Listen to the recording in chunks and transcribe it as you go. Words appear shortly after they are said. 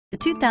The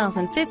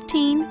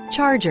 2015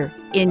 Charger.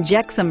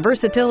 Inject some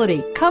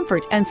versatility,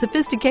 comfort, and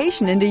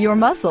sophistication into your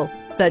muscle.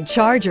 The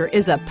Charger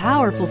is a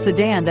powerful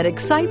sedan that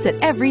excites at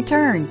every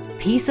turn.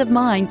 Peace of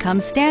mind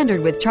comes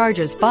standard with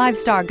Charger's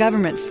 5-star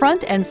government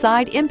front and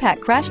side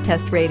impact crash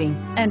test rating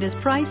and is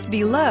priced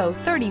below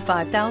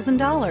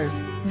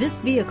 $35,000.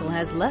 This vehicle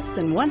has less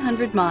than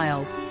 100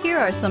 miles. Here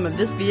are some of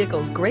this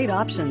vehicle's great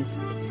options: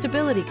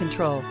 stability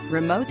control,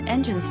 remote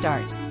engine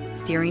start,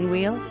 steering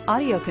wheel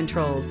audio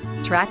controls,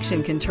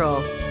 traction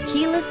control,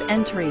 keyless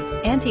entry,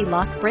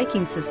 anti-lock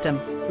braking system,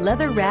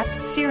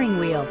 leather-wrapped steering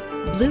wheel,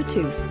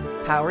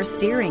 Bluetooth, power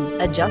steering,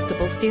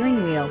 adjustable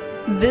steering wheel.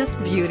 This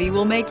beauty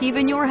will make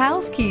even your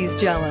house keys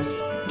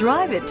jealous.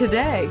 Drive it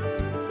today.